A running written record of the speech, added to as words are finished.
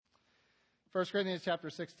1 Corinthians chapter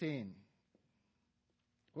 16.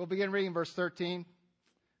 We'll begin reading verse 13.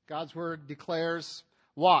 God's word declares,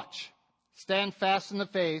 "Watch, stand fast in the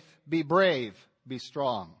faith, be brave, be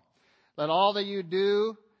strong. Let all that you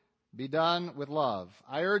do be done with love.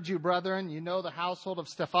 I urge you, brethren, you know the household of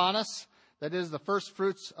Stephanas, that is the first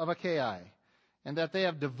fruits of Achaia, and that they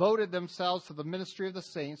have devoted themselves to the ministry of the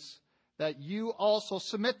saints, that you also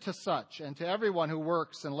submit to such, and to everyone who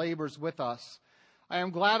works and labors with us. I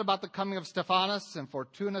am glad about the coming of Stephanas and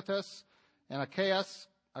Fortunatus and Achaicus,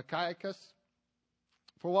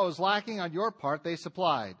 for what was lacking on your part they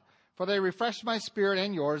supplied. For they refreshed my spirit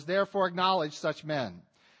and yours, therefore acknowledge such men.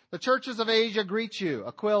 The churches of Asia greet you.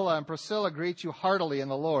 Aquila and Priscilla greet you heartily in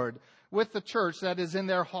the Lord, with the church that is in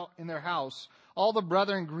their house. All the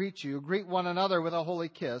brethren greet you. Greet one another with a holy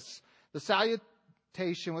kiss. The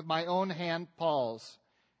salutation with my own hand, Paul's.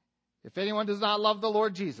 If anyone does not love the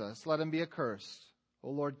Lord Jesus, let him be accursed. O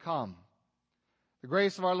Lord, come. The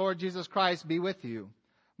grace of our Lord Jesus Christ be with you.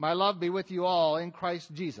 My love be with you all in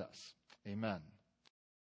Christ Jesus. Amen."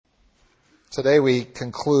 Today we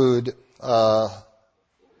conclude, at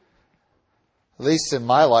least in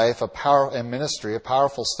my life, and ministry, a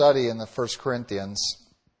powerful study in the 1 Corinthians.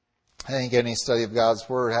 I think any study of God's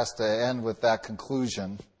Word has to end with that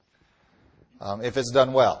conclusion, if it's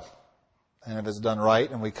done well, and if it's done right,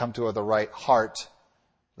 and we come to it with the right heart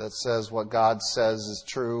that says what God says is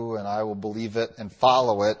true, and I will believe it and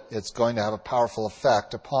follow it, it's going to have a powerful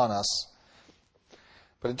effect upon us.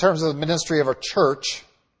 But in terms of the ministry of our church,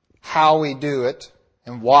 how we do it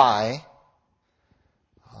and why,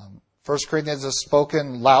 1 Corinthians has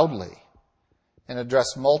spoken loudly and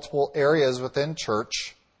addressed multiple areas within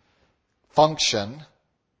church function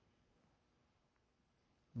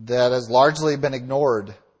that has largely been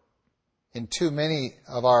ignored in too many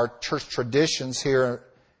of our church traditions here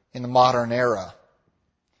in the modern era.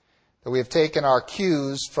 That we have taken our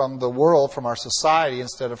cues from the world, from our society,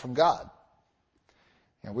 instead of from God.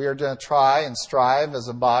 And we are going to try and strive as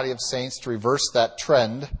a body of saints to reverse that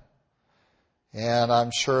trend. And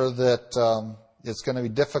I'm sure that it's going to be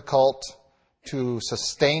difficult to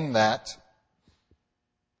sustain that.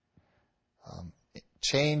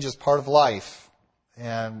 Change is part of life.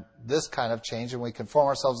 And this kind of change, when we conform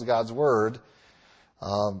ourselves to God's Word,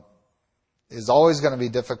 is always going to be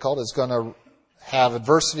difficult. It's going to have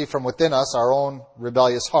adversity from within us, our own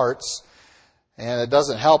rebellious hearts. And it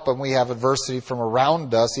doesn't help when we have adversity from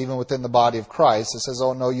around us, even within the body of Christ. It says,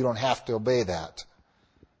 oh no, you don't have to obey that.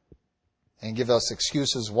 And give us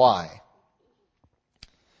excuses why.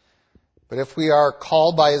 But if we are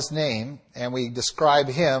called by His name, and we describe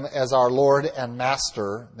Him as our Lord and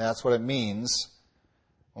Master, that's what it means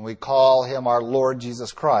when we call Him our Lord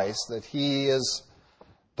Jesus Christ, that He is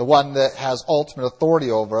the one that has ultimate authority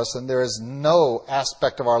over us, and there is no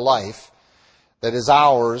aspect of our life that is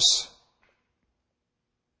ours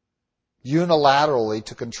unilaterally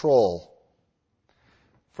to control.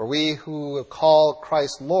 For we who call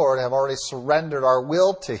Christ Lord have already surrendered our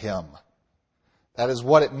will to Him. That is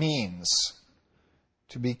what it means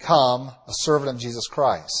to become a servant of Jesus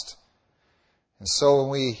Christ. And so when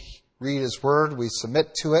we read His Word, we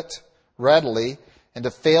submit to it readily, and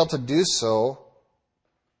to fail to do so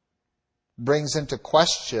brings into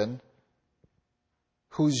question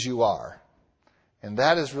whose you are. And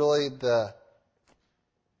that is really the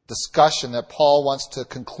discussion that Paul wants to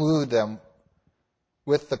conclude them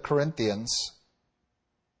with the Corinthians.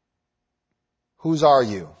 Whose are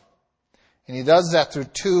you? And he does that through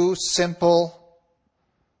two simple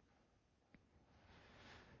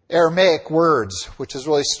Aramaic words, which is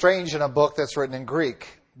really strange in a book that's written in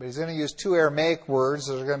Greek. But he's going to use two Aramaic words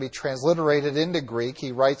that are going to be transliterated into Greek.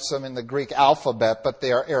 He writes them in the Greek alphabet, but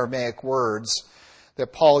they are Aramaic words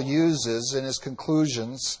that Paul uses in his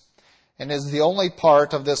conclusions, and is the only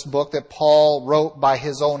part of this book that Paul wrote by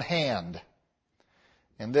his own hand.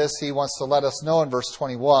 And this he wants to let us know in verse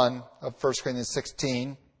 21 of 1 Corinthians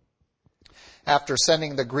 16. After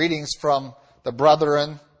sending the greetings from the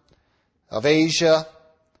brethren of Asia,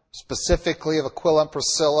 specifically of Aquila and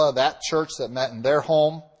Priscilla, that church that met in their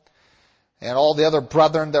home, and all the other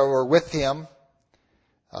brethren that were with him,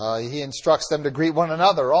 he instructs them to greet one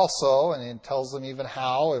another also, and he tells them even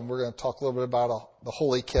how, and we're going to talk a little bit about the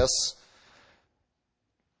holy kiss.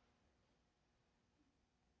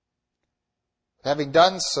 Having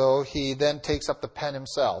done so, he then takes up the pen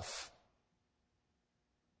himself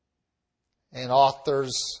and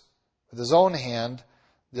authors with his own hand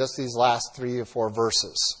just these last 3 or 4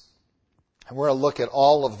 verses. And we're going to look at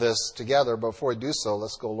all of this together. But before we do so,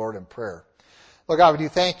 let's go, Lord, in prayer. Lord God, we do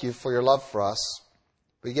thank you for your love for us.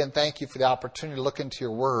 We again thank you for the opportunity to look into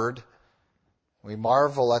your word We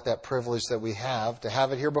marvel at that privilege that we have to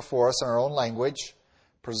have it here before us in our own language,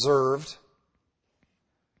 preserved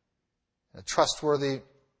in a trustworthy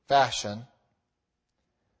fashion.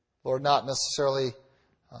 Lord, not necessarily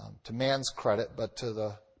to man's credit, but to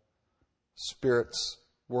the Spirit's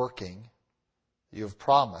working. You have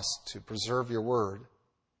promised to preserve your word,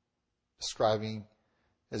 describing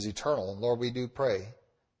as eternal. And Lord, we do pray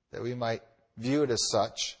that we might view it as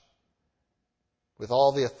such, with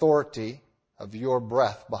all the authority of your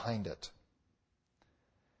breath behind it.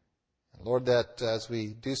 And Lord, that as we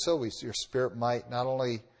do so, your Spirit might not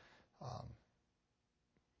only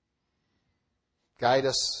guide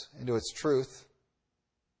us into its truth,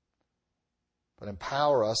 but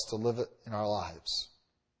empower us to live it in our lives.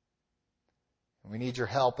 And we need your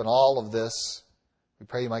help in all of this. We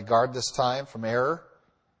pray you might guard this time from error,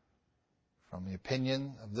 from the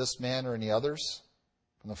opinion of this man or any others,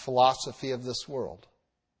 from the philosophy of this world.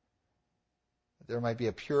 That there might be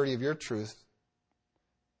a purity of your truth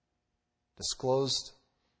disclosed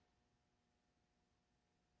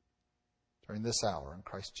during this hour. In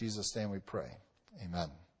Christ Jesus' name we pray. Amen.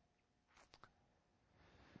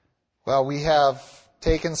 Well, we have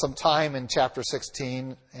taken some time in chapter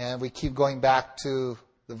 16, and we keep going back to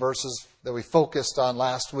the verses that we focused on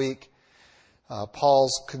last week.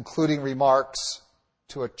 Paul's concluding remarks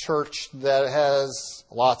to a church that has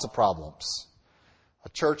lots of problems. A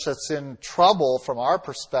church that's in trouble from our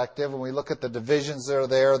perspective when we look at the divisions that are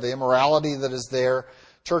there, the immorality that is there. A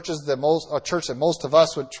church that most of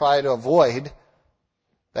us would try to avoid.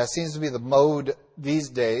 That seems to be the mode these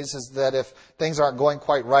days, is that if things aren't going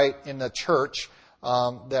quite right in the church,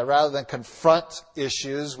 that rather than confront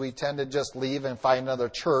issues, we tend to just leave and find another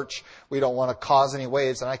church. We don't want to cause any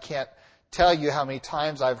waves. And I can't tell you how many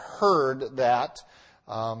times I've heard that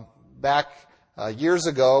back years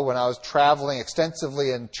ago when I was traveling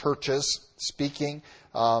extensively in churches, speaking,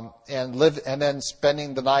 and then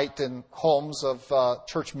spending the night in homes of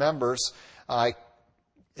church members.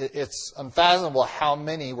 It's unfathomable how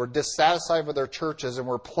many were dissatisfied with their churches and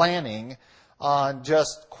were planning on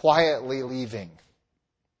just quietly leaving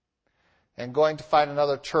and going to find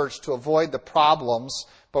another church to avoid the problems.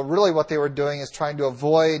 But really what they were doing is trying to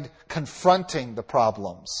avoid confronting the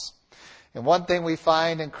problems. And one thing we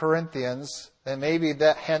find in Corinthians, and maybe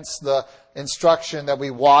that hence the instruction that we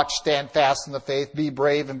watch, stand fast in the faith, be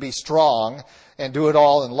brave and be strong, and do it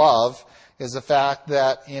all in love, is the fact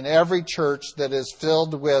that in every church that is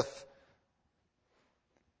filled with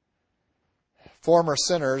former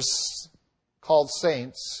sinners called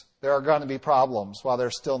saints, there are going to be problems while they're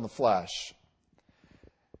still in the flesh.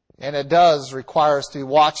 And it does require us to be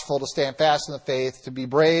watchful, to stand fast in the faith, to be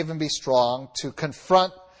brave and be strong, to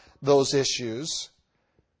confront those issues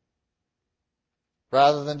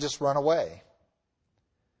rather than just run away.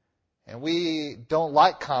 And we don't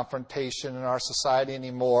like confrontation in our society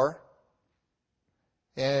anymore.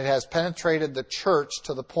 And it has penetrated the church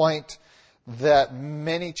to the point that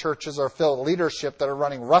many churches are filled with leadership that are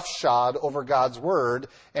running roughshod over God's Word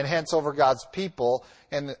and hence over God's people.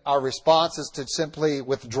 And our response is to simply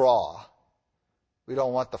withdraw. We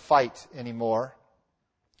don't want the fight anymore.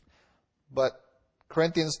 But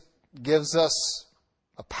Corinthians gives us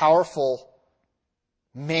a powerful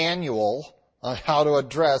manual on how to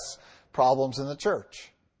address problems in the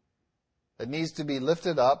church. It needs to be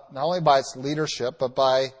lifted up, not only by its leadership, but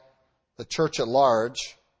by the church at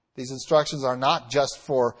large. These instructions are not just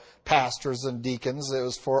for pastors and deacons. It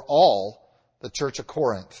was for all the church of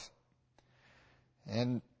Corinth.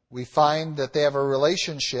 And we find that they have a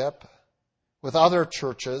relationship with other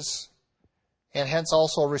churches and hence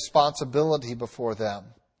also a responsibility before them.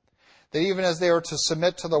 That even as they were to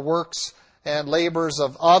submit to the works and labors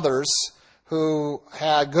of others who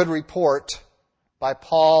had good report by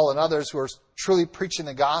Paul and others who are truly preaching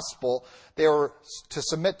the gospel, they were to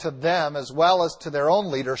submit to them as well as to their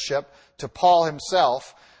own leadership, to Paul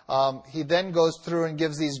himself. He then goes through and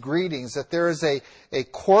gives these greetings, that there is a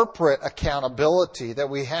corporate accountability that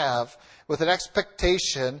we have with an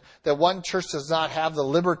expectation that one church does not have the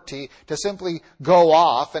liberty to simply go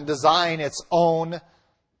off and design its own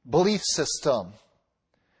belief system.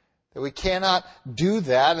 That we cannot do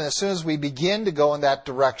that, and as soon as we begin to go in that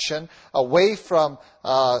direction, away from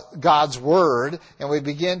God's Word, and we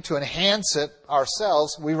begin to enhance it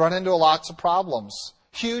ourselves, we run into lots of problems,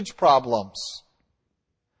 huge problems.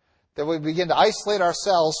 That we begin to isolate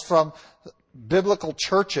ourselves from biblical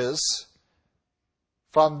churches,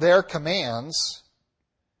 from their commands,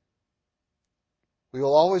 we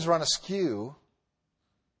will always run askew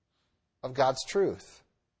of God's truth.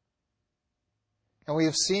 And we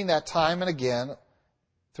have seen that time and again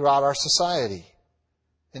throughout our society.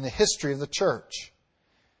 in the history of the church.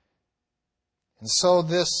 And so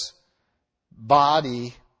this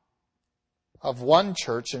body of one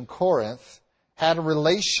church in Corinth had a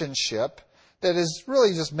relationship that is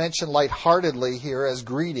really just mentioned lightheartedly here as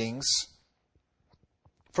greetings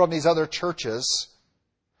from these other churches.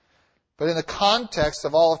 But in the context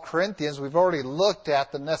of all of Corinthians, we've already looked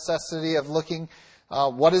at the necessity of looking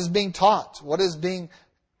what is being taught, what is being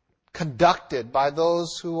conducted by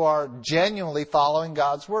those who are genuinely following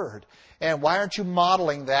God's Word. And why aren't you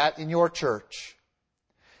modeling that in your church?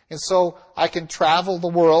 And so I can travel the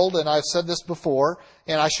world, and I've said this before,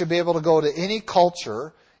 and I should be able to go to any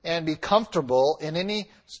culture and be comfortable in any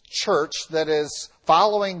church that is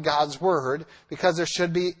following God's Word, because there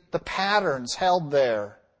should be the patterns held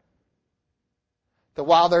there. That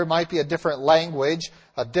while there might be a different language,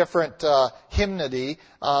 a different hymnody,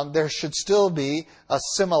 there should still be a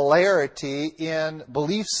similarity in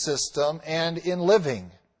belief system and in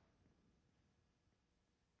living.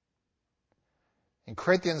 And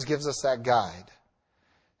Corinthians gives us that guide.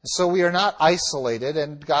 So we are not isolated,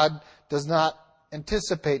 and God does not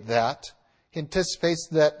anticipate that. He anticipates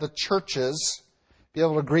that the churches be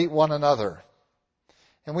able to greet one another.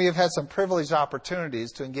 And we have had some privileged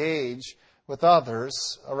opportunities to engage with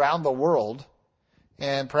others around the world.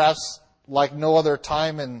 And perhaps like no other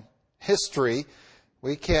time in history,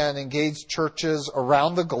 we can engage churches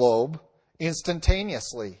around the globe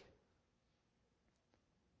instantaneously.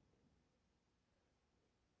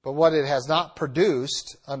 But what it has not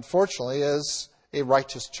produced, unfortunately, is a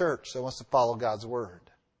righteous church that wants to follow God's Word.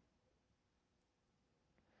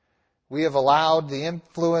 We have allowed the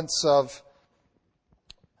influence of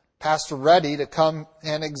Pastor Reddy to come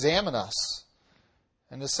and examine us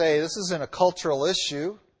and to say this isn't a cultural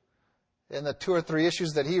issue. And the 2 or 3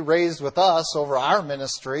 issues that he raised with us over our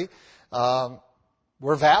ministry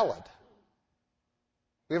were valid.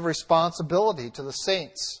 We have a responsibility to the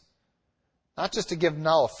saints, not just to give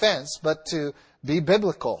no offense, but to be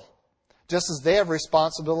biblical, just as they have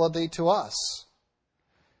responsibility to us.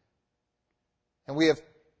 And we have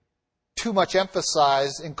too much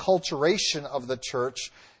emphasized enculturation of the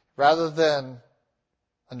church rather than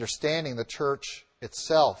understanding the church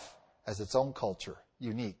itself as its own culture,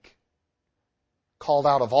 unique, called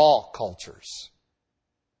out of all cultures.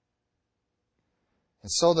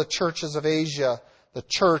 And so the churches of Asia, the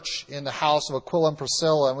church in the house of Aquila and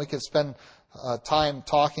Priscilla, and we could spend time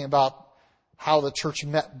talking about how the church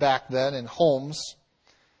met back then in homes,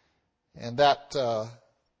 and that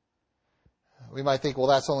we might think, well,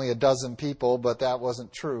 that's only a dozen people, but that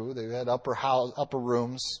wasn't true. They had upper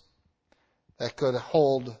rooms that could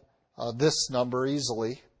hold this number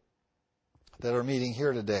easily that are meeting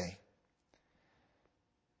here today.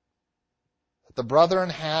 The brethren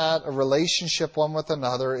had a relationship one with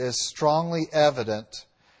another is strongly evident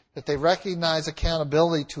that they recognize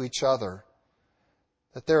accountability to each other,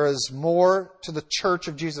 that there is more to the church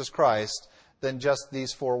of Jesus Christ than just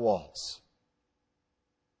these 4 walls.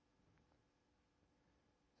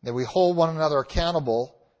 That we hold one another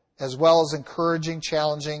accountable, as well as encouraging,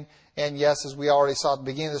 challenging, and yes, as we already saw at the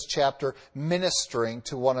beginning of this chapter, ministering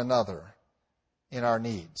to one another in our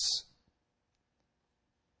needs.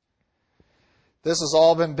 This has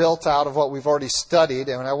all been built out of what we've already studied,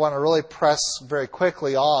 and I want to really press very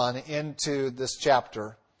quickly on into this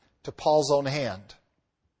chapter to Paul's own hand.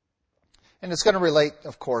 And it's going to relate,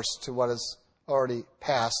 of course, to what has already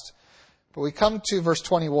passed. But we come to verse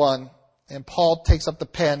 21, and Paul takes up the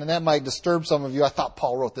pen, and that might disturb some of you. I thought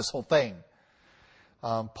Paul wrote this whole thing.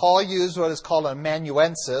 Paul used what is called an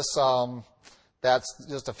amanuensis. That's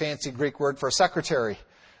just a fancy Greek word for a secretary.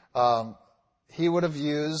 He would have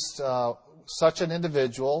used such an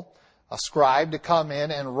individual, a scribe, to come in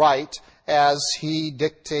and write as he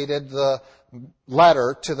dictated the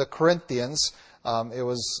letter to the Corinthians. It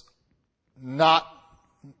was not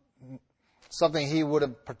something he would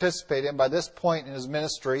have participated in. By this point in his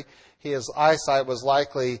ministry, his eyesight was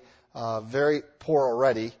likely very poor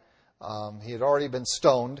already. He had already been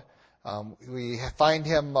stoned. We find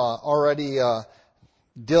him already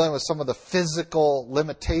dealing with some of the physical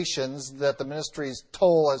limitations that the ministry's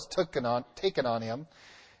toll has taken on him.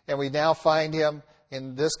 And we now find him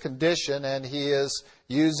in this condition, and he is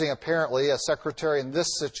using, apparently, a secretary in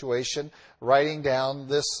this situation, writing down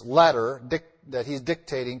this letter that he's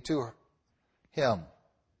dictating to him.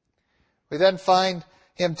 We then find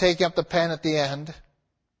him taking up the pen at the end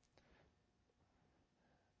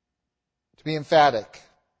to be emphatic.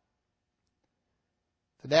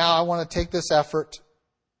 Now I want to take this effort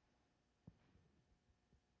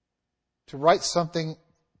to write something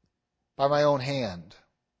by my own hand.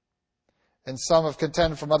 And some have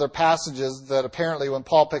contended from other passages that apparently when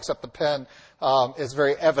Paul picks up the pen, it's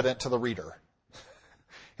very evident to the reader.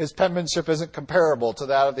 His penmanship isn't comparable to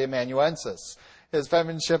that of the amanuensis. His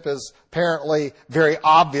penmanship is apparently very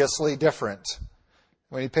obviously different.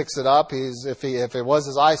 When he picks it up, if it was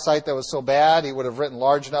his eyesight that was so bad, he would have written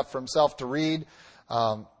large enough for himself to read.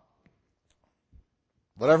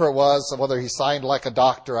 Whatever it was, whether he signed like a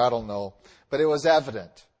doctor, I don't know. But it was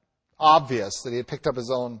evident, obvious, that he had picked up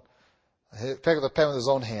the pen with his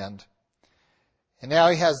own hand. And now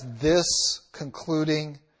he has this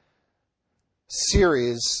concluding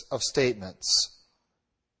series of statements.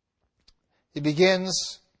 He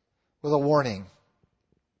begins with a warning.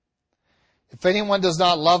 If anyone does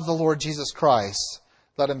not love the Lord Jesus Christ,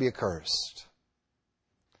 let him be accursed.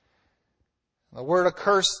 The word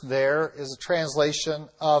accursed there is a translation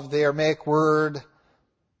of the Aramaic word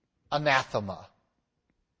anathema.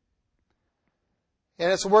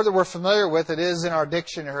 And it's a word that we're familiar with. It is in our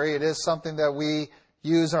dictionary. It is something that we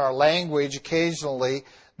use in our language occasionally,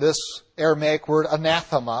 this Aramaic word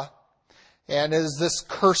anathema. And it is this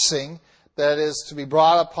cursing that is to be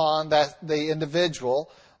brought upon the individual.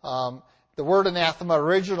 The word anathema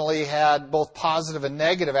originally had both positive and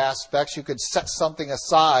negative aspects. You could set something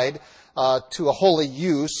aside to a holy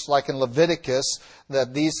use, like in Leviticus,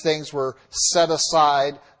 that these things were set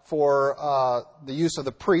aside for the use of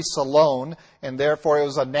the priests alone, and therefore it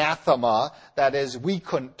was anathema. That is, we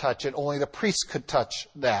couldn't touch it; only the priests could touch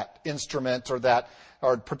that instrument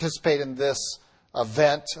or participate in this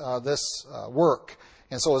event, this work.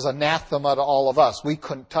 And so it was anathema to all of us. We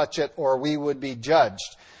couldn't touch it, or we would be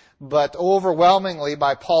judged. But overwhelmingly,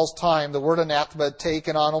 by Paul's time, the word anathema had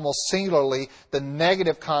taken on almost singularly the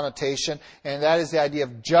negative connotation, and that is the idea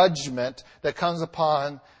of judgment that comes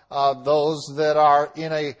upon those that are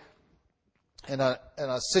in a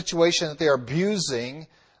situation that they are abusing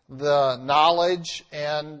the knowledge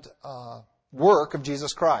and work of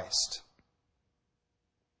Jesus Christ.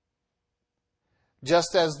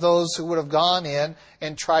 Just as those who would have gone in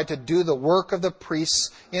and tried to do the work of the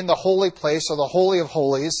priests in the holy place or the Holy of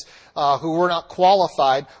Holies, who were not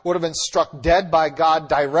qualified, would have been struck dead by God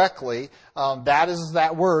directly. That is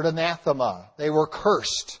that word, anathema. They were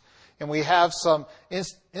cursed. And we have some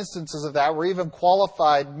instances of that where even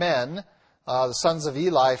qualified men, the sons of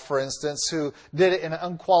Eli, for instance, who did it in an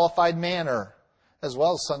unqualified manner, as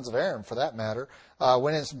well as sons of Aaron, for that matter,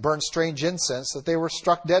 when it burned strange incense, that they were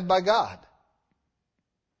struck dead by God.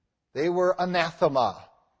 They were anathema.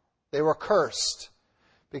 They were cursed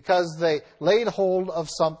because they laid hold of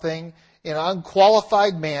something in an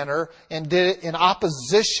unqualified manner and did it in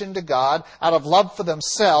opposition to God out of love for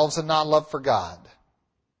themselves and not love for God.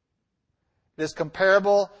 It is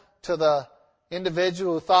comparable to the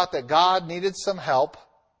individual who thought that God needed some help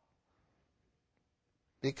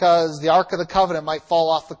because the Ark of the Covenant might fall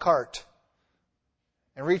off the cart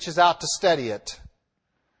and reaches out to steady it.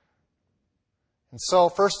 And so,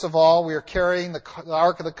 first of all, we are carrying the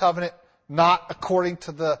Ark of the Covenant not according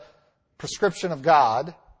to the prescription of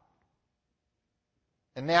God.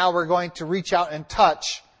 And now we're going to reach out and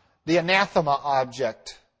touch the anathema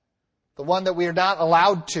object, the one that we are not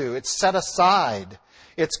allowed to. It's set aside.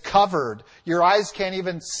 It's covered. Your eyes can't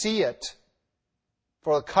even see it,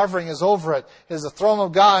 for the covering is over it. It is the throne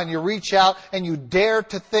of God, and you reach out and you dare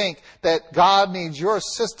to think that God needs your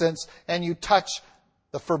assistance, and you touch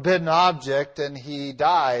the forbidden object, and he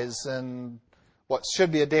dies, and what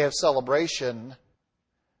should be a day of celebration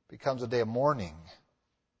becomes a day of mourning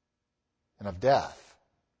and of death.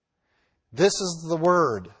 This is the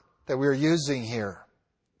word that we're using here.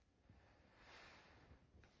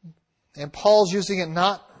 And Paul's using it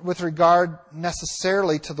not with regard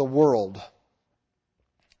necessarily to the world.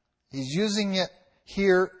 He's using it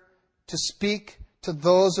here to speak to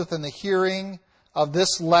those within the hearing of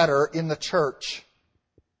this letter in the church.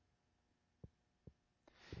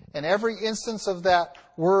 And every instance of that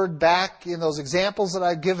word back in those examples that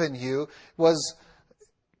I've given you was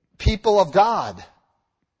people of God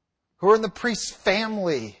who are in the priest's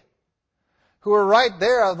family, who are right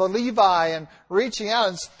there, the Levi, and reaching out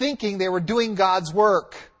and thinking they were doing God's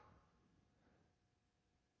work.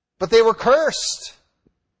 But they were cursed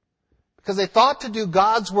because they thought to do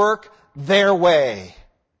God's work their way.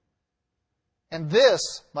 And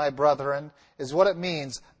this, my brethren, is what it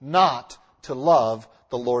means not to love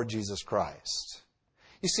the Lord Jesus Christ.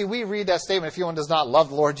 You see, we read that statement, if anyone does not love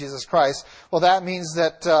the Lord Jesus Christ, well, that means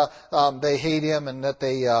that they hate Him, and that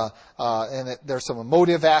there's some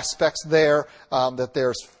emotive aspects there, that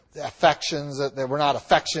there's affections, that we're not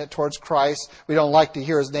affectionate towards Christ. We don't like to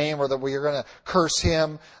hear His name, or that we are going to curse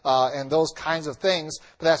Him, and those kinds of things.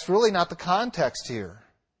 But that's really not the context here.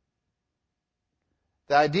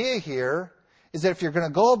 The idea here is that if you're going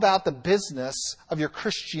to go about the business of your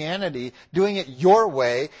Christianity, doing it your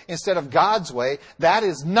way instead of God's way, that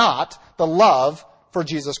is not the love for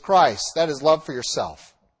Jesus Christ. That is love for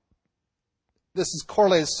yourself. This is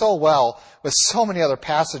correlated so well with so many other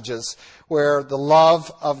passages where the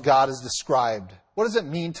love of God is described. What does it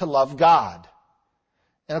mean to love God?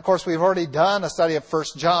 And of course, we've already done a study of 1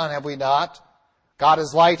 John, have we not? God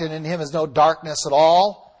is light and in Him is no darkness at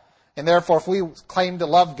all. And therefore, if we claim to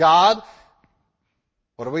love God,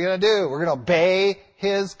 what are we going to do? We're going to obey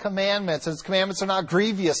His commandments. And His commandments are not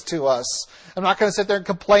grievous to us. I'm not going to sit there and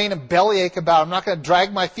complain and bellyache about them. I'm not going to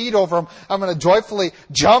drag my feet over them. I'm going to joyfully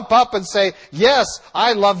jump up and say, yes,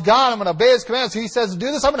 I love God. I'm going to obey His commandments. He says to do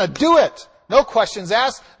this, I'm going to do it. No questions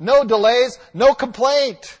asked, no delays, no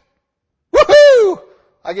complaint. Woohoo!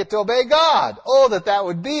 I get to obey God. Oh, that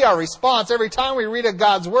would be our response every time we read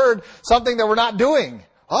God's Word, something that we're not doing.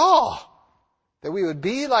 Oh, that we would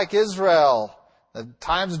be like Israel. The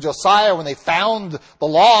times of Josiah when they found the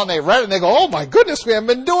law and they read it and they go, oh my goodness, we haven't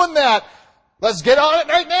been doing that. Let's get on it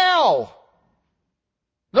right now.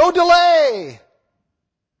 No delay.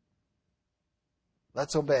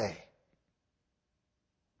 Let's obey.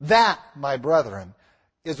 That, my brethren,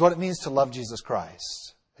 is what it means to love Jesus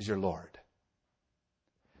Christ as your Lord.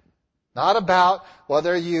 Not about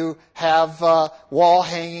whether you have wall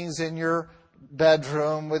hangings in your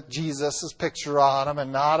bedroom with Jesus' picture on them,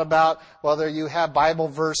 and not about whether you have Bible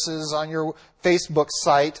verses on your Facebook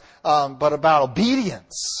site, but about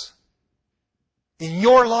obedience in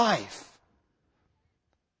your life.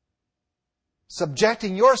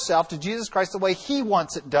 Subjecting yourself to Jesus Christ the way He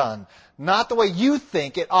wants it done, not the way you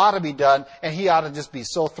think it ought to be done, and He ought to just be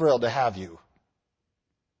so thrilled to have you.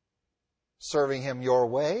 Serving Him your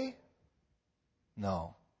way?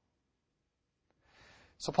 No.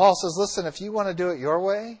 So Paul says, listen, if you want to do it your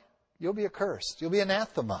way, you'll be accursed. You'll be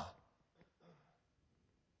anathema.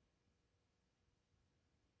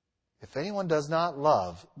 If anyone does not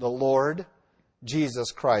love the Lord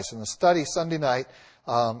Jesus Christ. In the study Sunday night,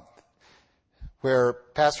 where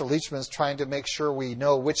Pastor Leachman is trying to make sure we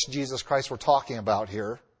know which Jesus Christ we're talking about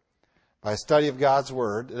here, by a study of God's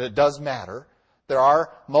Word, and it does matter. There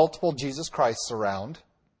are multiple Jesus Christs around,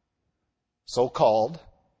 so-called,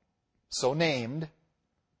 so named,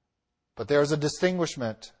 but there's a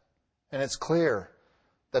distinguishment, and it's clear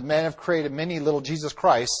that men have created many little Jesus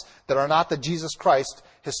Christs that are not the Jesus Christ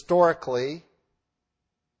historically,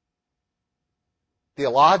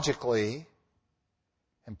 theologically,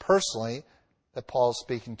 and personally that Paul is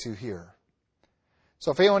speaking to here.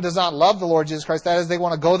 So if anyone does not love the Lord Jesus Christ, that is, they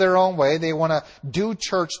want to go their own way, they want to do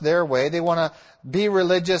church their way, they want to be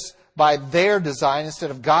religious by their design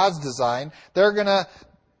instead of God's design, they're going to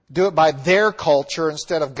do it by their culture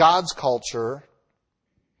instead of God's culture.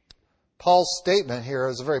 Paul's statement here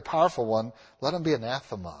is a very powerful one. Let him be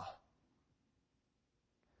anathema.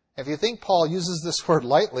 If you think Paul uses this word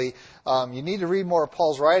lightly, you need to read more of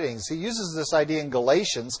Paul's writings. He uses this idea in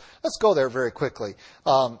Galatians. Let's go there very quickly.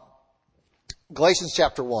 Galatians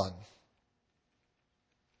chapter 1.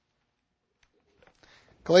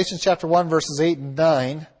 Galatians chapter 1, verses 8 and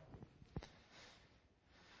 9.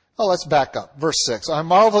 Oh, let's back up. Verse 6. I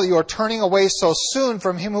marvel that you are turning away so soon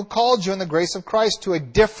from Him who called you in the grace of Christ to a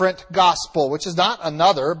different gospel, which is not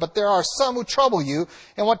another, but there are some who trouble you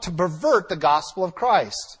and want to pervert the gospel of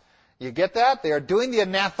Christ. You get that? They are doing the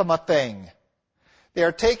anathema thing. They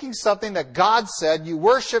are taking something that God said, you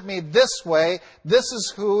worship me this way, this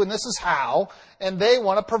is who and this is how, and they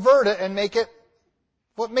want to pervert it and make it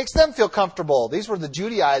what makes them feel comfortable. These were the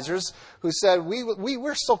Judaizers who said,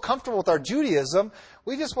 we're so comfortable with our Judaism,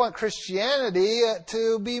 we just want Christianity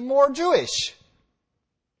to be more Jewish.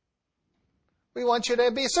 We want you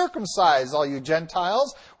to be circumcised, all you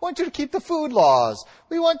Gentiles. We want you to keep the food laws.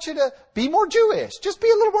 We want you to be more Jewish. Just be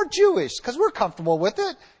a little more Jewish, because we're comfortable with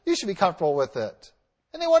it. You should be comfortable with it.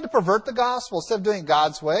 And they wanted to pervert the gospel instead of doing it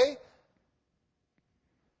God's way.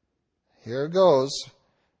 Here it goes.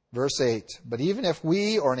 Verse 8, but even if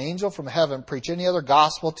we or an angel from heaven preach any other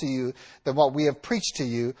gospel to you than what we have preached to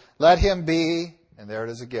you, let him be, and there it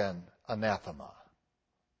is again, anathema.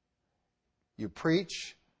 You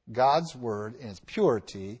preach God's word in its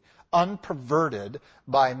purity, unperverted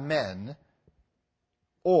by men,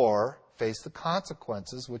 or face the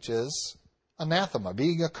consequences, which is anathema,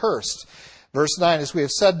 being accursed. Verse 9, as we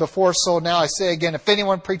have said before, so now I say again, if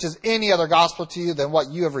anyone preaches any other gospel to you than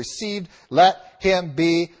what you have received, let him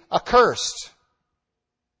be accursed.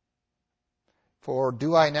 For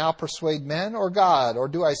do I now persuade men or God? Or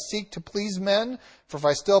do I seek to please men? For if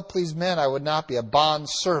I still please men, I would not be a bond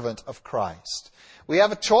servant of Christ. We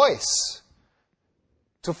have a choice.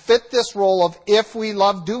 to fit this role of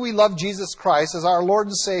do we love Jesus Christ as our Lord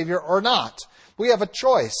and Savior or not? We have a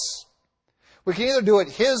choice. We can either do it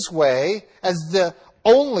His way as the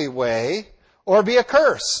only way or be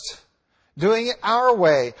accursed, doing it our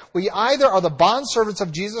way. We either are the bondservants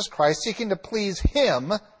of Jesus Christ seeking to please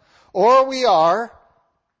Him, or we are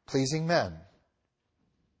pleasing men,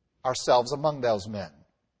 ourselves among those men.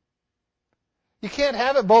 You can't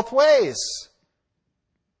have it both ways.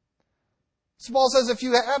 Paul says if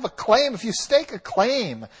you have a claim, if you stake a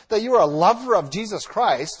claim that you are a lover of Jesus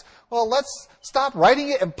Christ, well, let's stop writing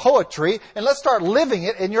it in poetry and let's start living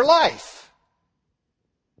it in your life.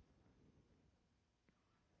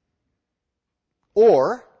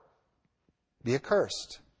 Or be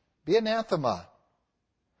accursed. Be anathema.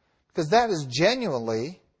 Because that is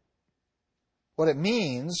genuinely what it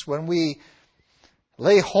means when we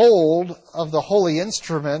lay hold of the holy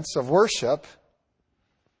instruments of worship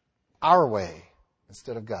our way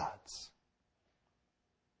instead of God's.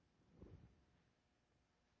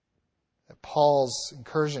 Paul's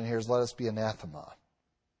incursion here is let us be anathema.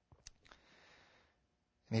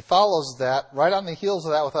 And he follows that, right on the heels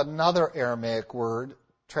of that, with another Aramaic word,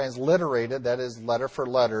 transliterated, that is letter for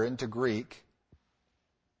letter, into Greek,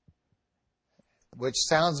 which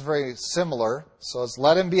sounds very similar. So it's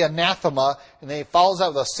let him be anathema, and then he follows that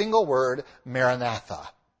with a single word, Maranatha.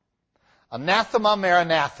 Anathema,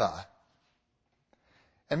 Maranatha.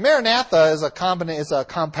 And Maranatha is a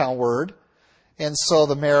compound word. And so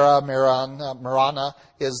the Marana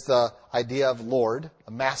is the idea of Lord,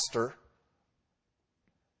 a master.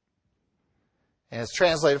 And it's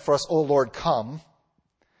translated for us, O Lord, come.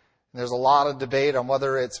 And there's a lot of debate on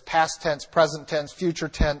whether it's past tense, present tense, future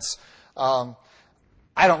tense. I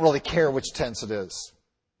don't really care which tense it is.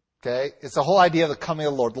 Okay? It's the whole idea of the coming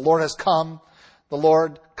of the Lord. The Lord has come, the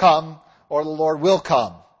Lord come, or the Lord will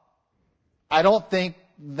come. I don't think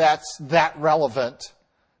that's that relevant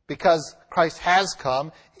because Christ has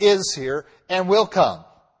come, is here, and will come.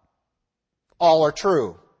 All are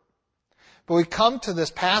true. But we come to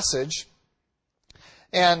this passage,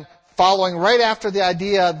 and following right after the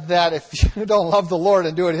idea that if you don't love the Lord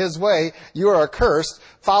and do it His way, you are accursed,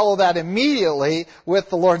 follow that immediately with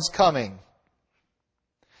the Lord's coming.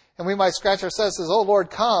 And we might scratch our heads and say, "Oh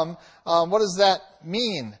Lord, come." What does that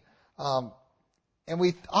mean? And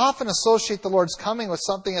we often associate the Lord's coming with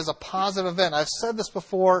something as a positive event. I've said this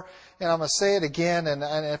before, and I'm going to say it again. And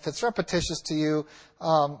if it's repetitious to you,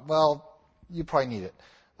 well, you probably need it.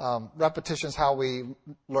 Repetition is how we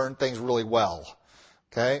learn things really well.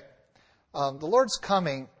 Okay? The Lord's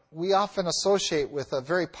coming, we often associate with a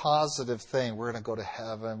very positive thing. We're going to go to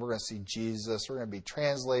heaven. We're going to see Jesus. We're going to be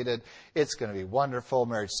translated. It's going to be wonderful.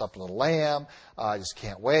 Marriage supper of the Lamb. I just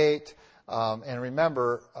can't wait. And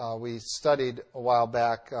remember, we studied a while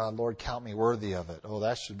back, Lord, count me worthy of it. Oh,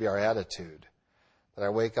 that should be our attitude. That I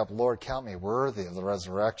wake up, Lord, count me worthy of the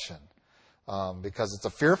resurrection. Because it's a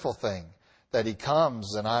fearful thing that He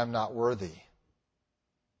comes and I'm not worthy.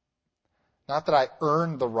 Not that I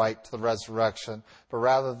earned the right to the resurrection, but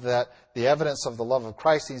rather that the evidence of the love of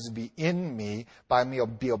Christ needs to be in me by me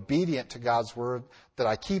be obedient to God's Word, that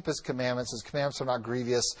I keep His commandments. His commandments are not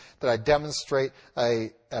grievous, that I demonstrate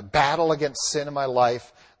a battle against sin in my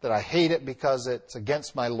life, that I hate it because it's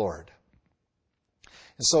against my Lord.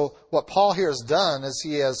 And so what Paul here has done is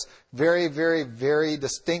he has very, very, very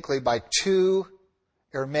distinctly by two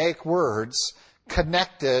Aramaic words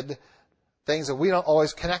connected things that we don't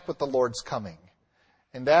always connect with the Lord's coming.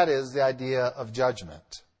 And that is the idea of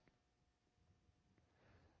judgment.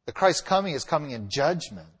 The Christ's coming is coming in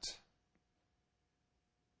judgment.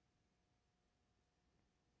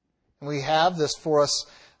 And we have this for us,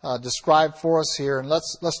 described for us here. And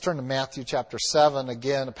let's turn to Matthew chapter 7.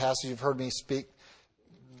 Again, a passage you've heard me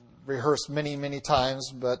rehearse many, many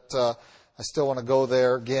times, but I still want to go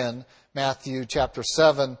there again. Matthew chapter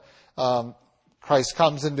 7. Christ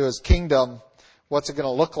comes into His kingdom. What's it going to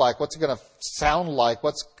look like? What's it going to sound like?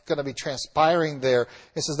 What's going to be transpiring there?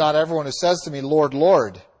 This is not everyone who says to me, Lord,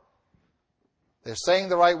 Lord. They're saying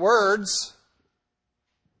the right words.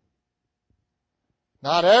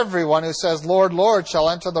 Not everyone who says, Lord, Lord, shall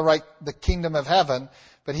enter the kingdom of heaven,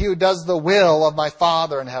 but he who does the will of my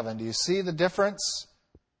Father in heaven. Do you see the difference?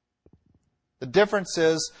 The difference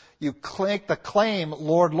is you make the claim,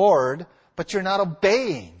 Lord, Lord, but you're not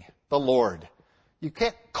obeying the Lord. You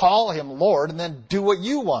can't call Him Lord and then do what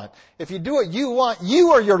you want. If you do what you want,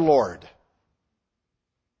 you are your Lord.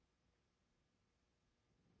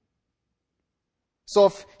 So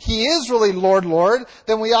if He is really Lord, Lord,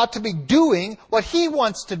 then we ought to be doing what He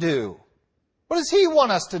wants to do. What does He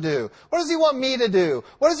want us to do? What does He want me to do?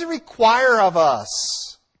 What does He require of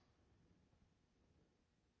us?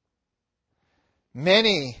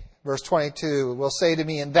 Many, verse 22, will say to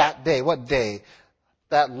me in that day, what day?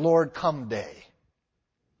 That Lord come day.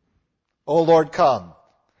 O Lord, come.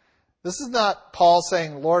 This is not Paul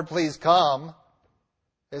saying, Lord, please come.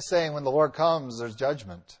 It's saying when the Lord comes, there's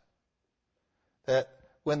judgment. That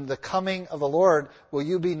when the coming of the Lord, will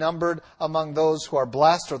you be numbered among those who are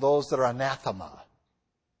blessed or those that are anathema?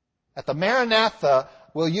 At the Maranatha,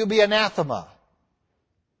 will you be anathema?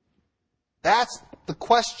 That's the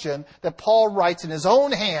question that Paul writes in his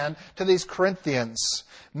own hand to these Corinthians.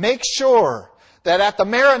 Make sure that at the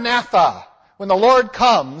Maranatha, when the Lord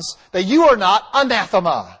comes, that you are not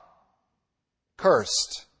anathema,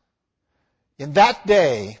 cursed. In that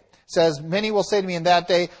day, it says, many will say to me in that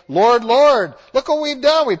day, Lord, Lord, look what we've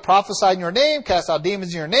done. We prophesied in your name, cast out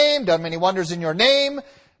demons in your name, done many wonders in your name.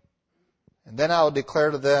 And then I will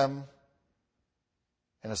declare to them,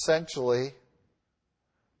 and essentially,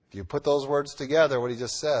 if you put those words together, what he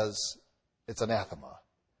just says, it's anathema.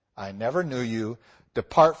 I never knew you.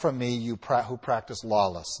 Depart from me, you who practice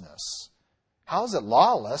lawlessness. How is it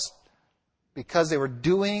lawless? Because they were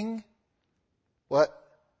doing what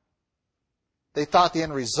they thought the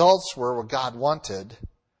end results were what God wanted,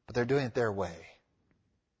 but they're doing it their way.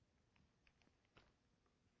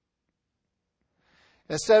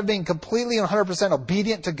 Instead of being completely and 100%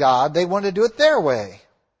 obedient to God, they wanted to do it their way.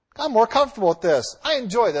 I'm more comfortable with this. I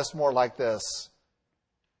enjoy this more like this.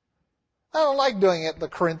 I don't like doing it the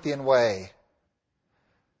Corinthian way.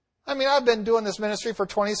 I mean, I've been doing this ministry for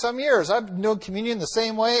 20-some years. I've been doing communion the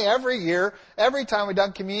same way every year, every time we've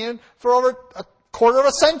done communion for over a quarter of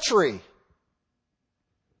a century.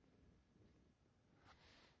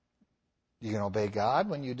 You can obey God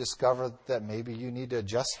when you discover that maybe you need to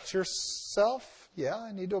adjust yourself. Yeah,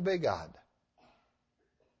 I need to obey God.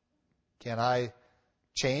 Can I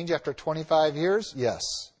change after 25 years? Yes.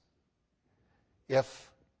 If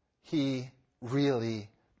He really,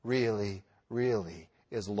 really, really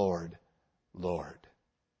is Lord, Lord,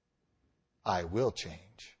 I will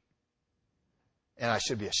change. And I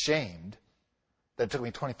should be ashamed that it took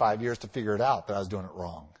me 25 years to figure it out that I was doing it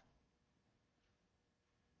wrong.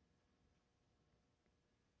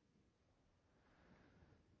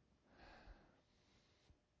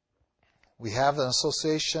 We have an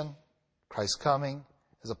association, Christ's coming,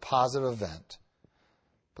 is a positive event.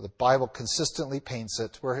 But the Bible consistently paints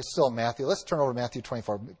it. We're still in Matthew. Let's turn over to Matthew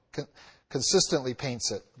 24. Consistently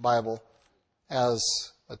paints it, the Bible, as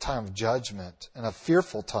a time of judgment and a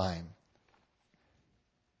fearful time.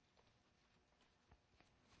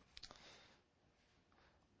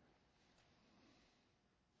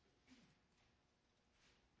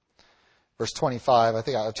 Verse 25,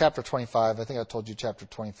 chapter 25, I think I told you chapter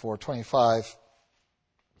 24. 25,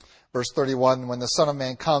 verse 31, when the Son of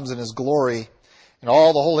Man comes in His glory, and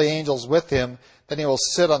all the holy angels with Him, then He will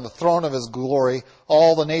sit on the throne of His glory.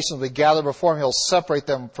 All the nations will be gathered before Him. He'll separate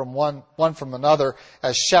them from one from another,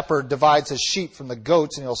 as shepherd divides his sheep from the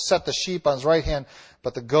goats, and He'll set the sheep on His right hand,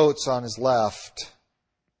 but the goats on His left.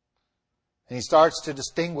 And He starts to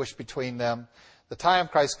distinguish between them. The time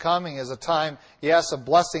of Christ's coming is a time, yes, of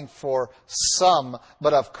blessing for some,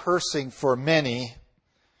 but of cursing for many.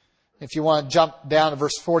 If you want to jump down to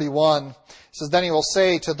verse 41, it says, then He will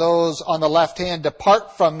say to those on the left hand,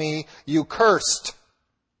 depart from me, you cursed,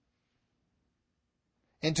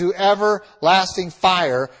 into everlasting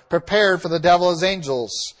fire, prepared for the devil and his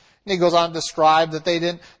angels. And He goes on to describe that they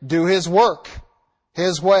didn't do His work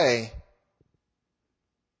His way.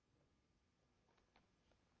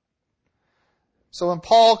 So when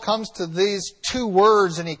Paul comes to these two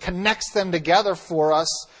words and he connects them together for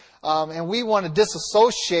us, and we want to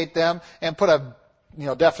disassociate them and put a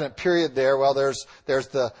definite period there. Well, there's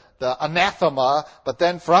the anathema, but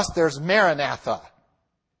then for us there's Maranatha.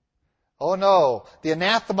 Oh no, the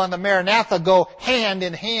anathema and the Maranatha go hand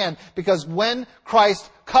in hand, because when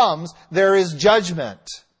Christ comes, there is judgment.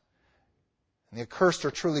 And the accursed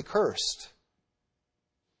are truly cursed.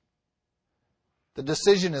 The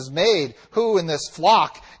decision is made who in this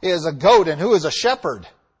flock is a goat and who is a shepherd.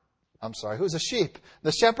 Who's a sheep?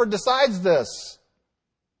 The shepherd decides this.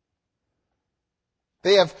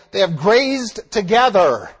 They have grazed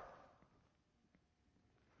together.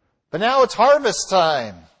 But now it's harvest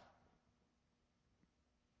time.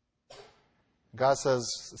 God says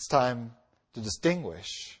it's time to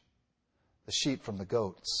distinguish the sheep from the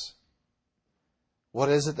goats. What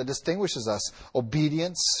is it that distinguishes us?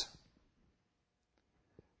 Obedience.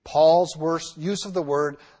 Paul's use of the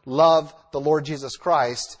word, love the Lord Jesus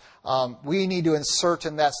Christ, we need to insert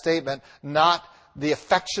in that statement not the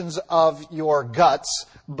affections of your guts,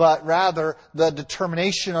 but rather the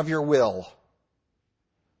determination of your will.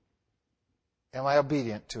 Am I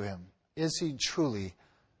obedient to Him? Is He truly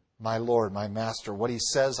my Lord, my Master? What He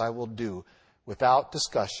says I will do without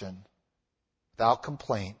discussion, without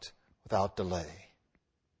complaint, without delay.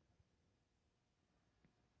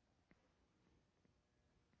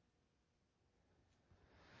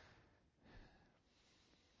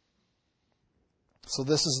 So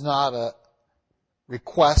this is not a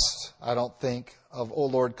request, I don't think, of, "O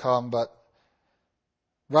Lord, come," but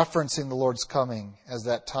referencing the Lord's coming as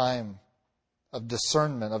that time of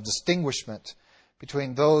discernment, of distinguishment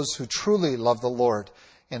between those who truly love the Lord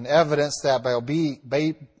and evidence that by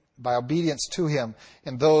obedience to Him,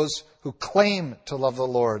 and those who claim to love the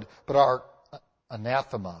Lord but are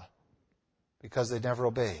anathema because they never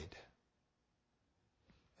obeyed.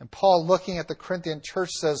 And Paul, looking at the Corinthian church,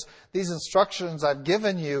 says, these instructions I've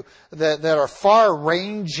given you that are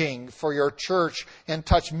far-ranging for your church and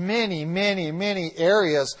touch many, many, many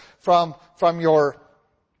areas from your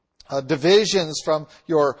divisions, from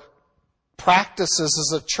your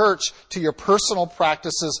practices as a church to your personal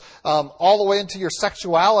practices, all the way into your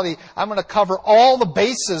sexuality. I'm going to cover all the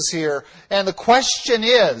bases here. And the question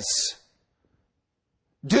is,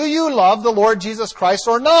 do you love the Lord Jesus Christ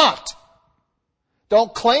or not?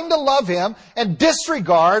 Don't claim to love Him and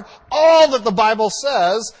disregard all that the Bible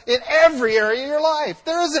says in every area of your life.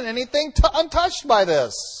 There isn't anything untouched by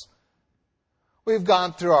this. We've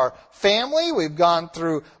gone through our family. We've gone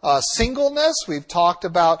through singleness. We've talked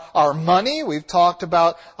about our money. We've talked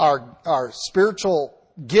about our spiritual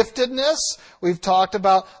giftedness. We've talked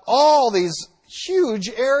about all these huge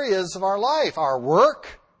areas of our life. Our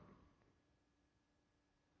work.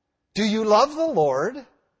 Do you love the Lord?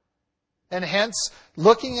 And hence,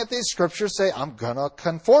 looking at these scriptures, say, I'm going to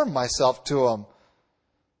conform myself to them.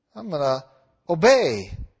 I'm going to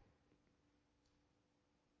obey.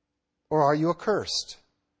 Or are you accursed?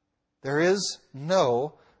 There is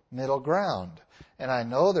no middle ground. And I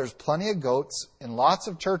know there's plenty of goats in lots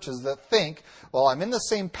of churches that think, well, I'm in the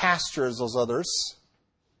same pasture as those others.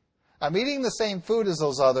 I'm eating the same food as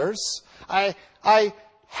those others. I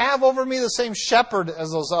have over me the same shepherd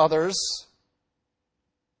as those others.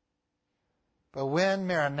 But when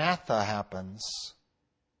Maranatha happens,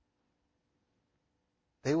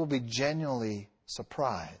 they will be genuinely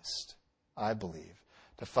surprised, I believe,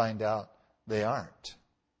 to find out they aren't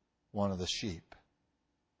one of the sheep.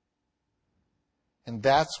 And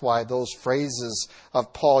that's why those phrases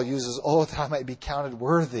of Paul uses, "Oh, that I might be counted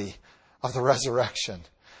worthy of the resurrection.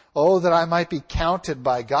 Oh, that I might be counted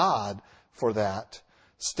by God for that,"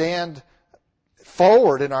 stand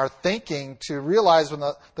forward in our thinking to realize when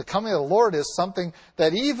the coming of the Lord is something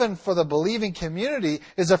that even for the believing community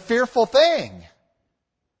is a fearful thing.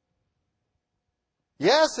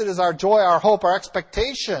 Yes, it is our joy, our hope, our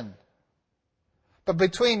expectation. But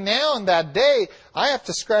between now and that day, I have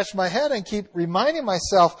to scratch my head and keep reminding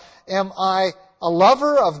myself, am I a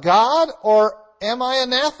lover of God or am I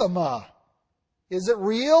anathema? Is it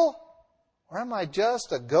real? Or am I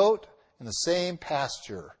just a goat in the same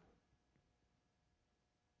pasture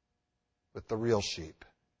with the real sheep?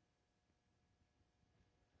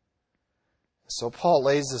 So Paul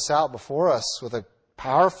lays this out before us with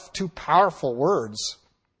two powerful words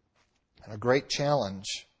and a great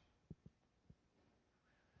challenge.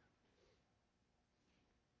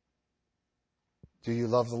 Do you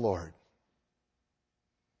love the Lord?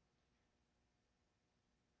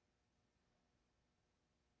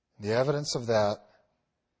 The evidence of that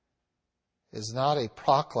is not a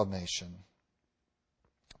proclamation,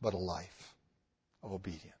 but a life of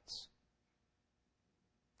obedience.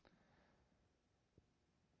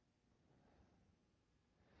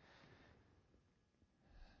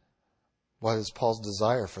 What is Paul's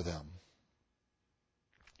desire for them?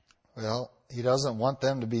 Well, he doesn't want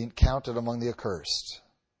them to be counted among the accursed.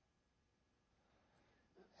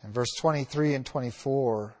 In verse 23 and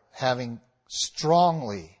 24, having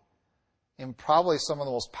strongly, in probably some of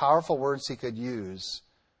the most powerful words he could use,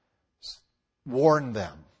 warned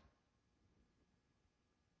them.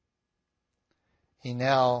 He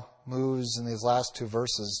now moves in these last two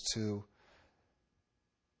verses to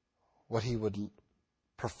what he would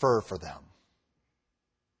prefer for them.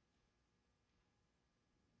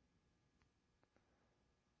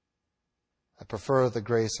 I prefer the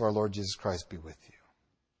grace of our Lord Jesus Christ be with you.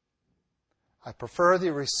 I prefer that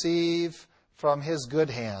you receive from His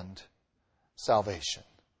good hand salvation.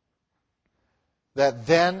 That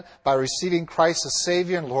then, by receiving Christ as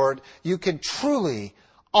Savior and Lord, you can truly,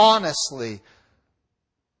 honestly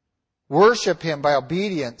worship Him by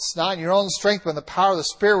obedience, not in your own strength, but in the power of the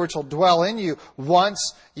Spirit which will dwell in you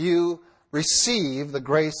once you receive the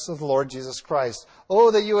grace of the Lord Jesus Christ.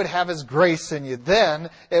 Oh, that you would have His grace in you. Then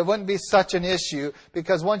it wouldn't be such an issue,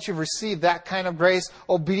 because once you've received that kind of grace,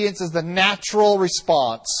 obedience is the natural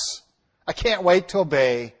response. I can't wait to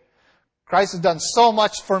obey. Christ has done so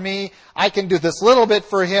much for me. I can do this little bit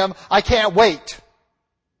for Him. I can't wait.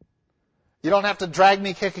 You don't have to drag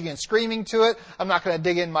me kicking and screaming to it. I'm not going to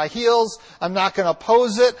dig in my heels. I'm not going to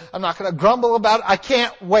oppose it. I'm not going to grumble about it. I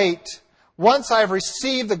can't wait. Once I've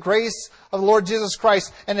received the grace of the Lord Jesus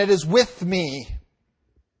Christ and it is with me,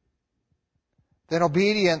 then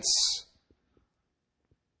obedience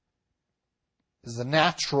is the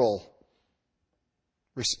natural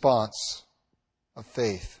response of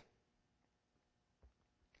faith.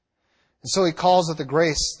 And so he calls it the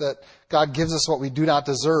grace that God gives us what we do not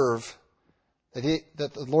deserve, that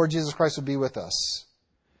the Lord Jesus Christ would be with us.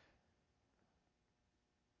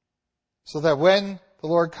 So that when the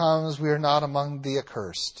Lord comes, we are not among the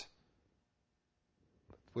accursed.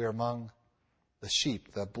 We are among the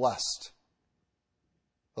sheep, the blessed.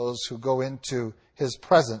 Those who go into His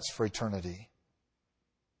presence for eternity.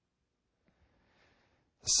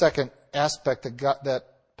 The second aspect that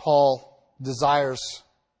Paul desires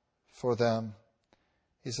for them,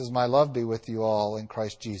 he says, my love be with you all in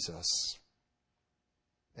Christ Jesus.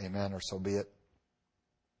 Amen, or so be it.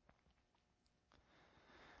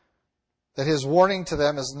 That his warning to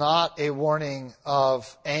them is not a warning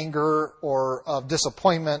of anger or of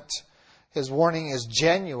disappointment. His warning is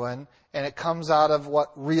genuine, and it comes out of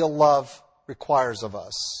what real love requires of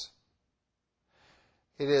us.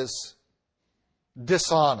 It is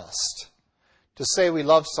dishonest to say we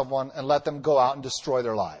love someone and let them go out and destroy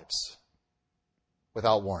their lives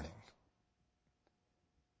without warning.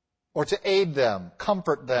 Or to aid them,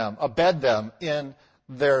 comfort them, abet them in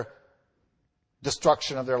their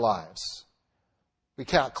destruction of their lives. We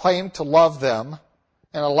cannot claim to love them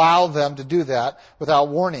and allow them to do that without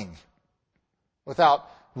warning, without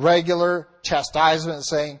regular chastisement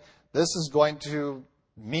saying, this is going to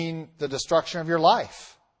mean the destruction of your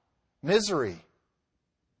life, misery.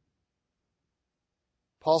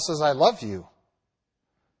 Paul says, I love you.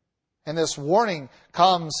 And this warning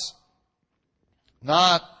comes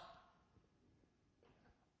not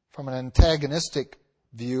from an antagonistic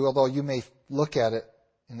view, although you may look at it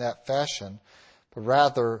in that fashion, but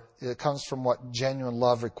rather it comes from what genuine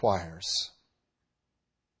love requires.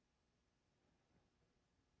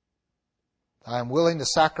 I am willing to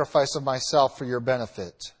sacrifice of myself for your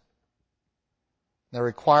benefit. That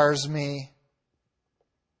requires me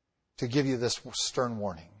to give you this stern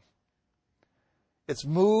warning. It's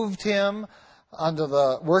moved him under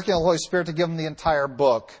the working of the Holy Spirit to give him the entire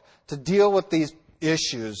book, to deal with these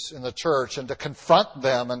issues in the church and to confront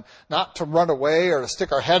them, and not to run away or to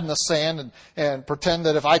stick our head in the sand and pretend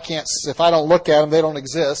that if I don't look at them, they don't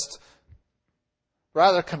exist.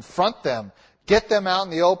 Rather, confront them, get them out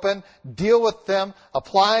in the open, deal with them,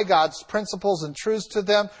 apply God's principles and truths to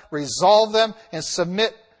them, resolve them, and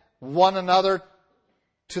submit one another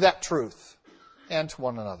to that truth and to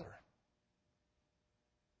one another.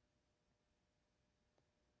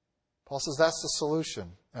 Paul says that's the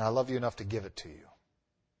solution, and I love you enough to give it to you.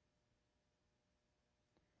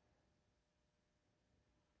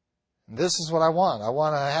 And this is what I want. I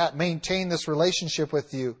want to maintain this relationship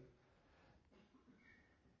with you.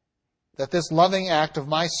 That this loving act of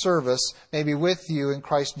my service may be with you in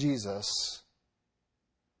Christ Jesus.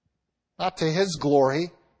 Not to His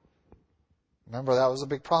glory. Remember, that was a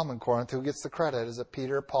big problem in Corinth. Who gets the credit? Is it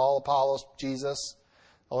Peter, Paul, Apollos, Jesus?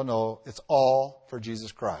 Oh no, it's all for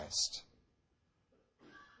Jesus Christ.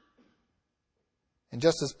 And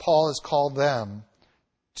just as Paul has called them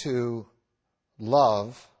to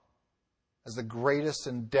love as the greatest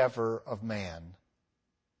endeavor of man,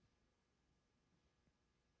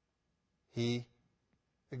 he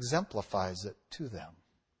exemplifies it to them.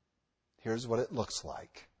 Here's what it looks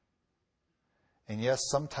like. And yes,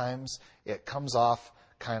 sometimes it comes off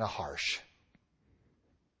kind of harsh.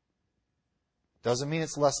 Doesn't mean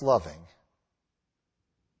it's less loving.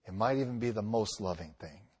 It might even be the most loving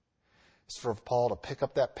thing. It's for Paul to pick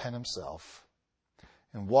up that pen himself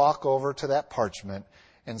and walk over to that parchment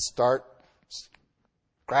and start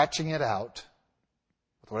scratching it out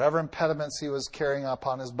with whatever impediments he was carrying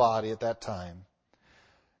upon his body at that time,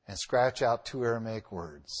 and scratch out 2 Aramaic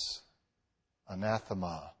words.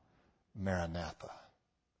 Anathema, Maranatha.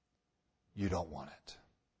 You don't want it.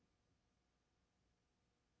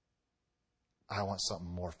 I want something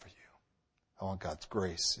more for you. I want God's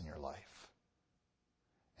grace in your life.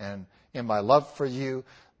 And in my love for you,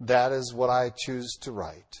 that is what I choose to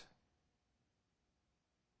write.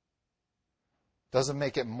 Doesn't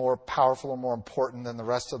make it more powerful or more important than the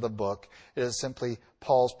rest of the book. It is simply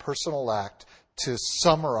Paul's personal act to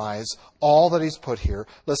summarize all that he's put here.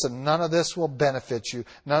 Listen, none of this will benefit you.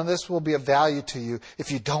 None of this will be of value to you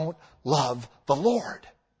if you don't love the Lord.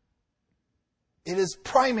 It is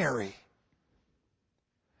primary.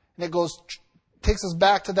 And it takes us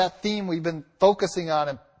back to that theme we've been focusing on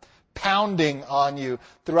and pounding on you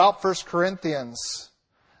throughout 1 Corinthians.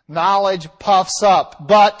 Knowledge puffs up,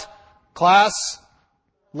 but, class,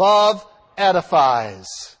 love edifies.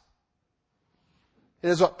 It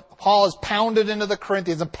is what Paul has pounded into the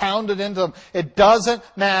Corinthians and pounded into them. It doesn't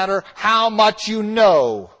matter how much you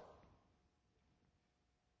know.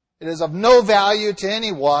 It is of no value to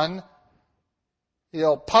anyone.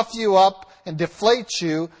 It'll puff you up and deflate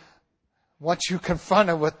you once you're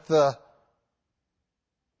confronted with the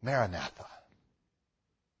Maranatha.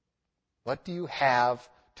 What do you have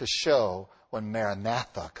to show when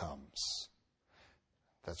Maranatha comes?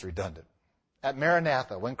 That's redundant. At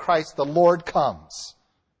Maranatha, when Christ the Lord comes,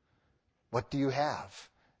 what do you have?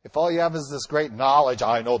 If all you have is this great knowledge,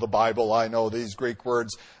 I know the Bible, I know these Greek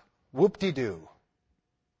words, whoop-de-doo.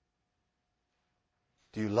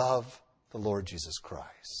 Do you love the Lord Jesus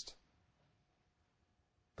Christ?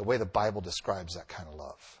 The way the Bible describes that kind of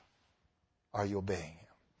love. Are you obeying Him?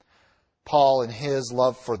 Paul, in his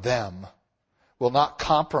love for them, will not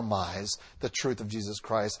compromise the truth of Jesus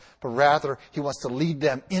Christ, but rather he wants to lead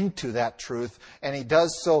them into that truth. And he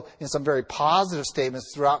does so in some very positive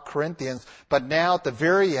statements throughout Corinthians. But now at the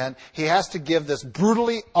very end, he has to give this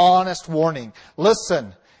brutally honest warning.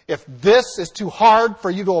 Listen, if this is too hard for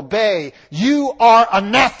you to obey, you are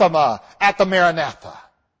anathema at the Maranatha.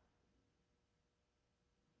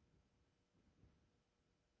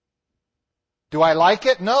 Do I like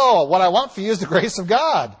it? No. What I want for you is the grace of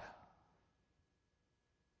God.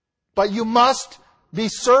 But you must be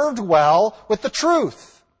served well with the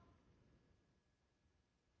truth,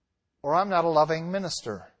 or I'm not a loving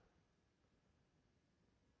minister.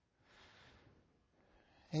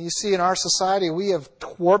 And you see, in our society, we have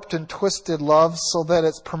warped and twisted love so that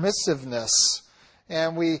it's permissiveness.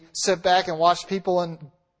 And we sit back and watch people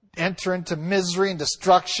enter into misery and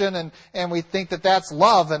destruction, and we think that that's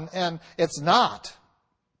love, and it's not.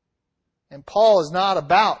 And Paul is not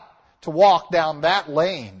about to walk down that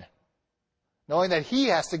lane, knowing that he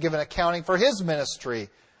has to give an accounting for his ministry,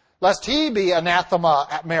 lest he be anathema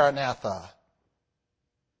at Maranatha.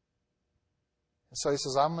 And so he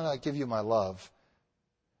says, I'm going to give you my love.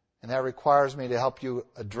 And that requires me to help you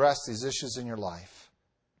address these issues in your life.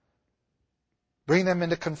 Bring them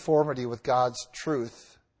into conformity with God's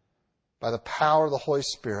truth by the power of the Holy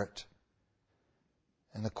Spirit.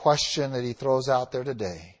 And the question that he throws out there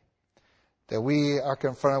today, that we are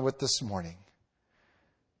confronted with this morning,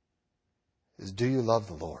 is, do you love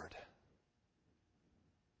the Lord?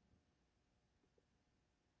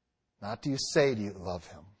 Not do you say do you love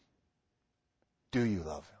Him. Do you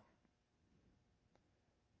love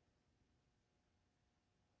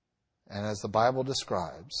Him? And as the Bible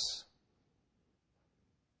describes,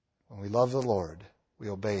 when we love the Lord, we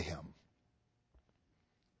obey Him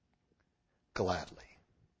gladly,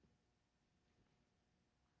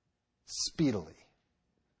 speedily,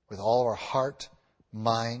 with all our heart,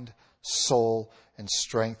 mind, soul, and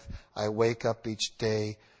strength. I wake up each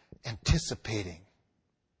day anticipating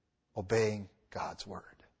obeying God's Word.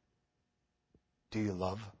 Do you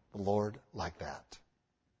love the Lord like that?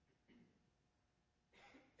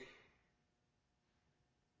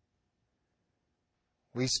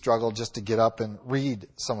 We struggle just to get up and read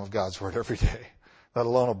some of God's Word every day, let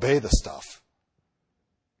alone obey the stuff.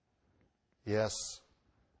 Yes,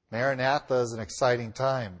 Maranatha is an exciting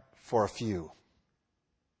time for a few.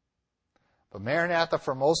 But Maranatha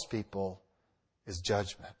for most people is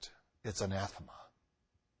judgment. It's anathema.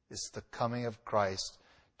 It's the coming of Christ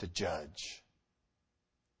to judge,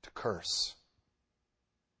 to curse.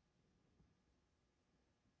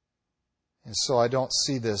 And so I don't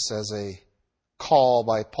see this as a call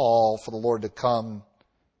by Paul for the Lord to come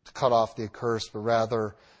to cut off the curse, but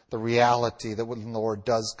rather the reality that when the Lord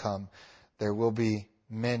does come, there will be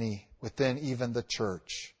many within even the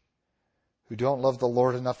church who don't love the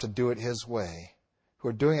Lord enough to do it His way, who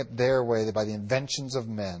are doing it their way by the inventions of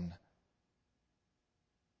men.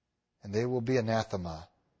 And they will be anathema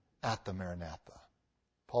at the Maranatha.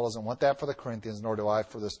 Paul doesn't want that for the Corinthians, nor do I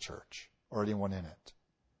for this church or anyone in it.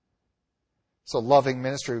 So loving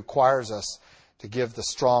ministry requires us to give the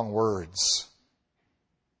strong words.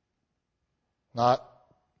 Not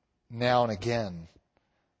now and again,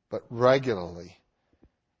 but regularly,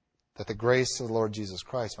 that the grace of the Lord Jesus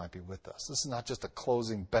Christ might be with us. This is not just a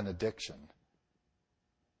closing benediction.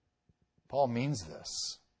 Paul means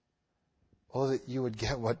this. Oh, that you would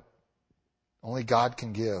get what only God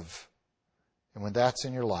can give. And when that's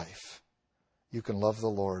in your life, you can love the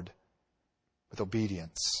Lord with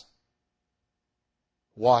obedience,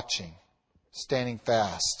 watching, standing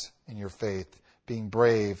fast in your faith, being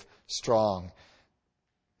brave, strong,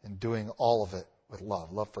 and doing all of it with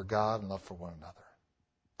love. Love for God and love for one another.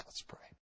 Let's pray.